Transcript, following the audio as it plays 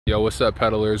Yo, what's up,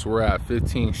 peddlers? We're at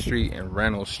 15th Street and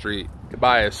Reynolds Street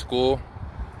by a school.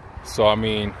 So I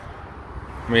mean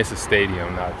it's a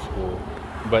stadium, not a school,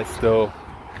 but still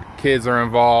kids are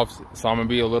involved. So I'm gonna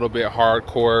be a little bit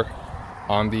hardcore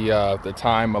on the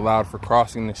time allowed for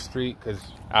crossing the street, because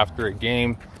after a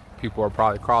game people are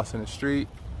probably crossing the street.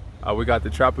 We got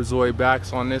the trapezoid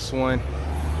backs on this one.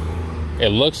 It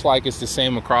looks like it's the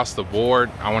same across the board.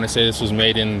 I want to say this was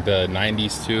made in the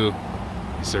 90s too.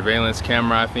 Surveillance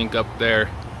camera, I think, up there.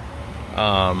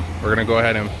 We're gonna go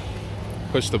ahead and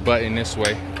push the button this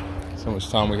way. See how much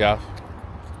time we have.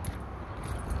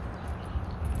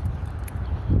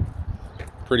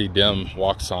 Pretty dim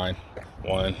walk sign.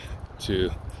 1, 2,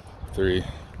 3,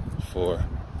 4,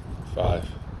 5,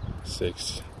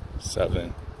 6,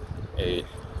 7, 8,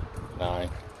 9.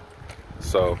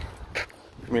 So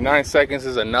I mean 9 seconds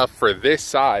is enough for this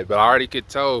side, but I already could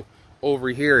tell over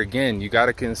here again, you got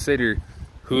to consider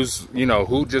who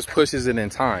just pushes it in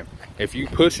time. If you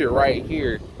push it right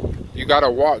here, you got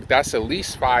to walk, that's at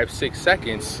least 5-6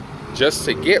 seconds just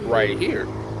to get right here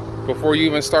before you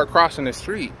even start crossing the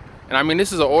street. And I mean,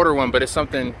 this is an older one, but it's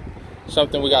something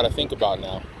we got to think about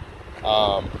now.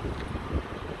 I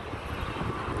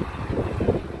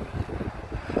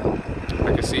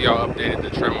can see y'all updated the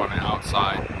trim on the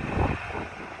outside.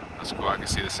 That's cool. I can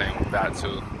see the same with that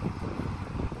too.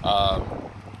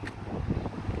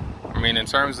 I mean, in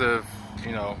terms of,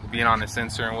 being on the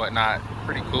sensor and whatnot,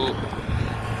 pretty cool. Go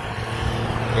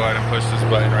ahead and push this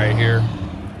button right here.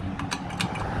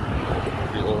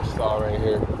 The old style right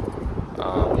here.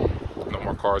 No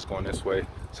more cars going this way.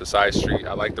 It's a side street.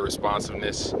 I like the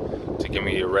responsiveness to give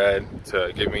me a red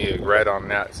on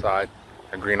that side,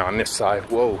 a green on this side.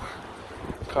 Whoa,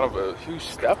 kind of a huge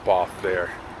step off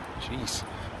there. Jeez.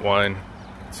 1,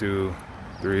 2,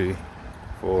 3,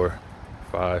 4,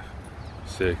 5,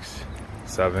 6,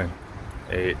 7,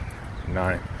 8,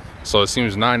 9. So it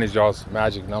seems 9 is y'all's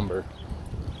magic number,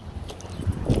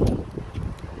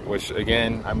 which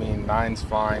again, I mean, 9's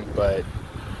fine, but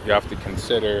you have to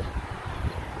consider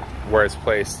where it's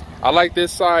placed. I like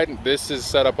this side. This is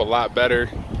set up a lot better.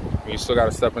 You still got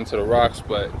to step into the rocks,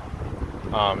 but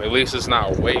at least it's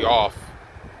not way off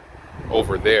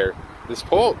over there. This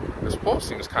pole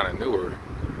seems kind of newer,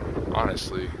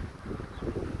 honestly,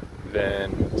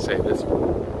 than say this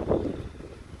one.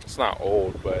 It's not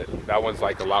old, but that one's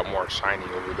like a lot more shiny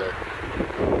over there.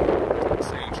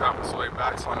 Same trapezoid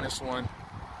backs on this one.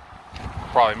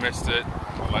 Probably missed it.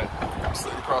 I'll let it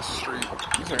slid across the street.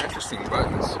 These are interesting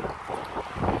buttons.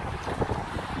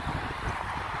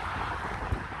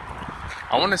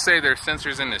 I want to say there's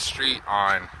sensors in the street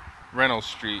on Reynolds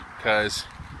Street, because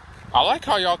I like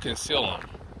how y'all conceal them.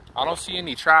 I don't see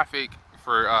any traffic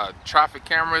traffic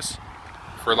cameras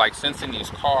for like sensing these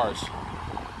cars,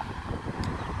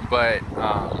 but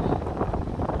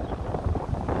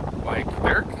like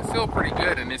they're concealed pretty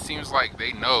good, and it seems like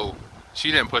they know.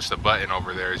 She didn't push the button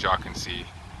over there, as y'all can see,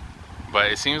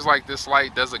 but it seems like this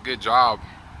light does a good job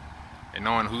in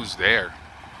knowing who's there,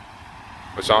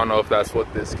 which I don't know if that's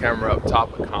what this camera up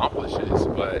top accomplishes,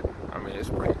 but I mean, it's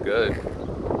pretty good.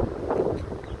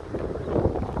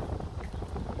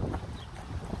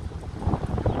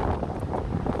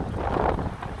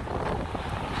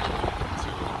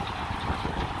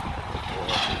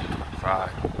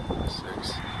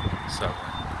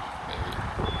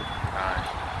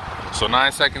 So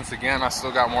 9 seconds again. I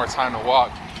still got more time to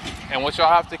walk. And what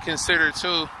y'all have to consider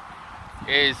too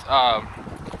is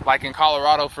like in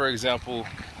Colorado, for example,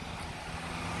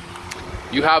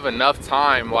 you have enough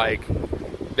time. Like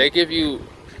they give you,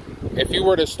 if you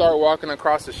were to start walking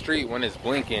across the street when it's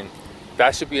blinking,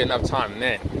 that should be enough time.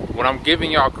 Then what I'm giving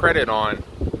y'all credit on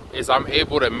is I'm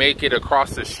able to make it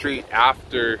across the street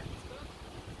after.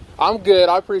 I'm good.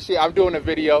 I appreciate it. I'm doing a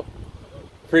video.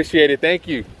 Appreciate it. Thank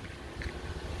you.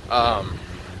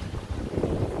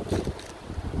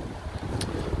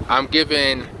 I'm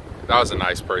giving, that was a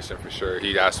nice person for sure.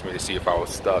 He asked me to see if I was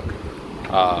stuck.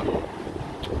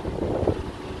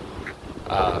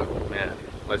 Man,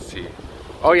 let's see.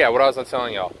 Oh yeah, what was I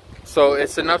telling y'all? So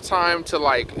it's enough time to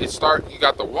like, you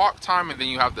got the walk time, and then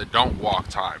you have the don't walk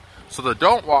time. So the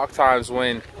don't walk time is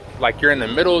when like you're in the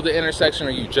middle of the intersection,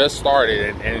 or you just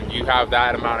started and you have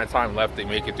that amount of time left to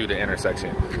make it through the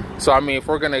intersection. So I mean, if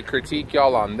we're gonna critique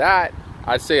y'all on that,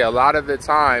 I'd say a lot of the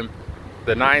time,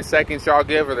 the 9 seconds y'all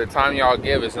give, or the time y'all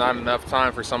give, is not enough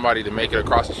time for somebody to make it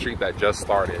across the street that just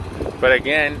started. But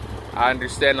again, I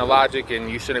understand the logic, and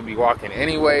you shouldn't be walking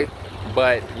anyway,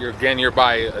 but you're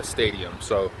by a stadium.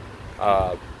 So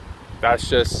that's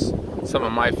just some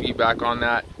of my feedback on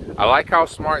that. I like how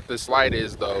smart this light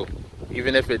is though.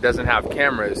 Even if it doesn't have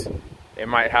cameras, it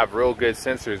might have real good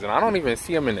sensors, and I don't even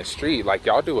see them in the street. Like,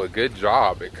 y'all do a good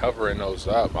job at covering those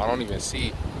up. I don't even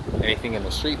see anything in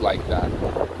the street like that.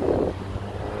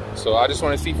 So I just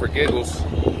want to see for giggles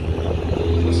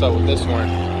what's up with this one.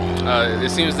 It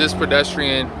seems this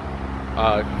pedestrian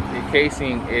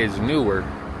casing is newer,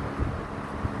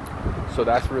 so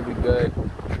that's really good.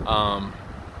 I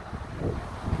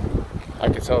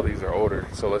can tell these are older,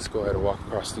 so let's go ahead and walk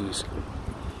across these.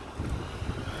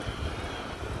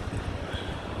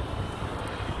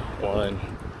 1,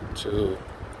 2,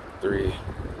 3,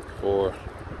 4,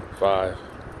 5,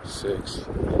 6,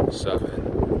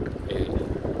 7, 8, 9.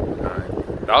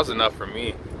 That was enough for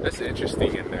me. That's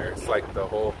interesting in there. It's like the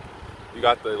whole, you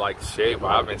got the like shape.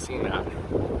 I haven't seen that.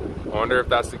 I wonder if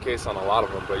that's the case on a lot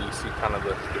of them, but you see kind of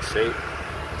the shape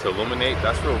to illuminate.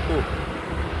 That's real cool.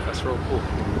 That's real cool.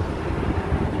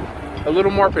 A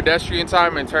little more pedestrian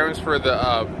time in terms for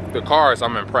the cars.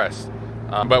 I'm impressed.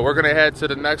 But we're gonna head to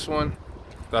the next one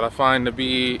that I find to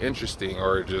be interesting,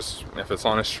 or just if it's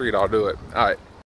on the street, I'll do it. All right.